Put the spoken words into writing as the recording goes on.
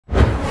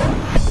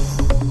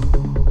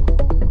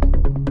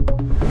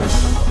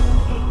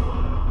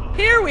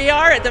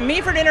are at the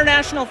Meaford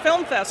International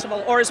Film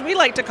Festival, or as we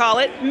like to call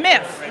it,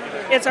 MIFF.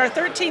 It's our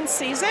 13th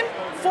season,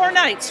 4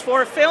 nights,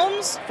 4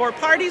 films, 4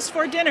 parties,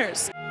 4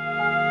 dinners.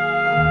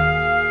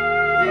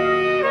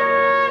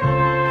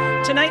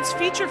 Tonight's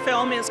feature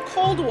film is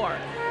Cold War.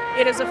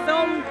 It is a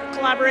film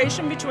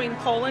collaboration between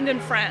Poland and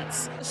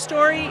France. The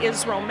story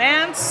is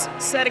romance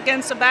set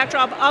against the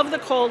backdrop of the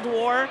Cold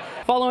War.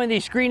 Following the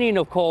screening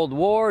of Cold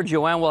War,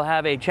 Joanne will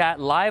have a chat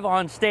live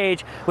on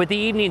stage with the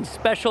evening's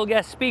special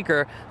guest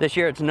speaker. This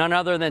year it's none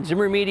other than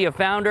Zoomermedia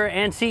founder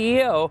and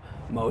CEO,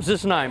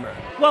 Moses Znaimer.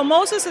 Well,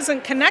 Moses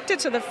isn't connected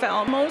to the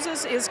film.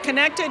 Moses is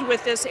connected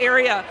with this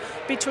area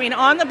between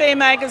On the Bay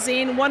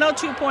Magazine,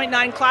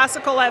 102.9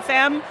 Classical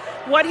FM.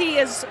 What he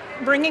is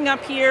bringing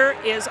up here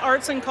is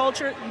arts and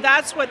culture.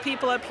 That's what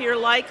people up here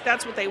like.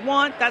 That's what they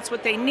want. That's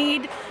what they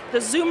need. The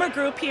Zoomer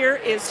group here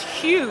is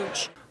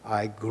huge.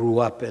 I grew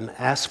up in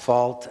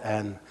asphalt,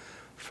 and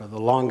for the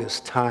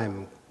longest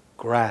time,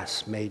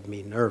 grass made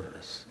me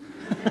nervous.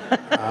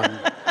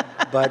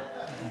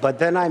 But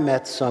then I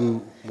met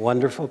some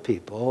wonderful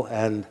people,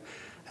 and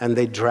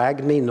they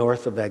dragged me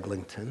north of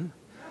Eglinton,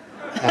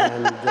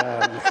 and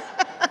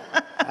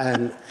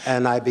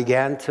I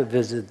began to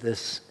visit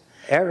this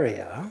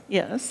area.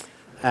 Yes.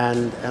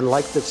 And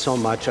liked it so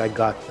much, I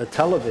got a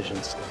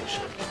television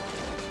station.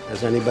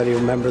 Does anybody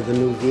remember the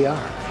new VR?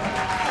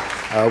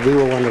 We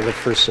were one of the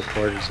first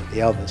supporters of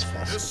the Elvis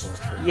Festival.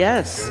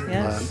 Yes.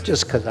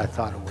 Just because I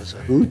thought it was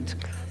a hoot.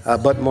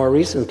 But more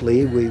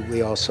recently,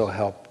 we also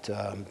helped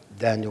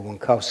Daniel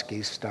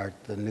Winkowski start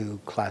the new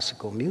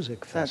classical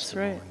music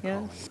festival. That's right,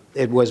 yes.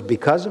 It was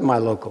because of my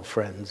local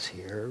friends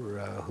here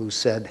who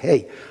said,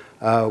 hey,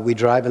 we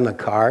drive in the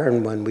car,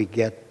 and when we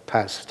get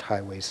past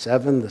Highway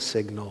 7, the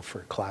signal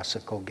for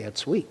classical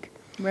gets weak.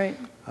 Right.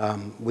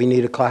 We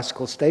need a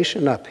classical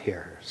station up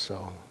here.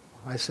 So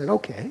I said,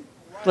 okay.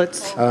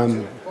 Let's.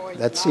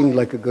 That seemed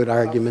like a good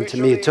argument to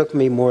me. It took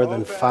me more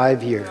than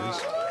 5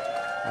 years,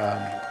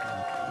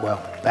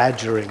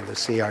 badgering the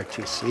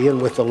CRTC,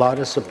 and with a lot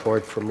of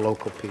support from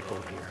local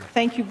people here.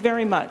 Thank you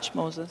very much,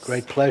 Moses.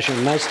 Great pleasure.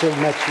 Nice to have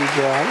met you,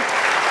 Joanne.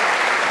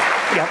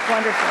 Yeah,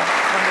 wonderful.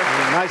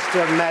 Wonderful. Nice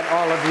to have met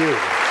all of you.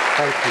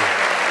 Thank you.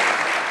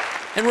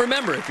 And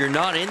remember, if you're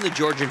not in the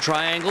Georgian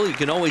Triangle, you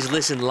can always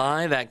listen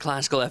live at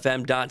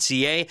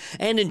classicalfm.ca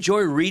and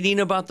enjoy reading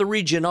about the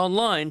region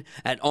online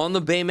at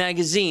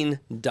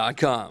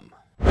onthebaymagazine.com.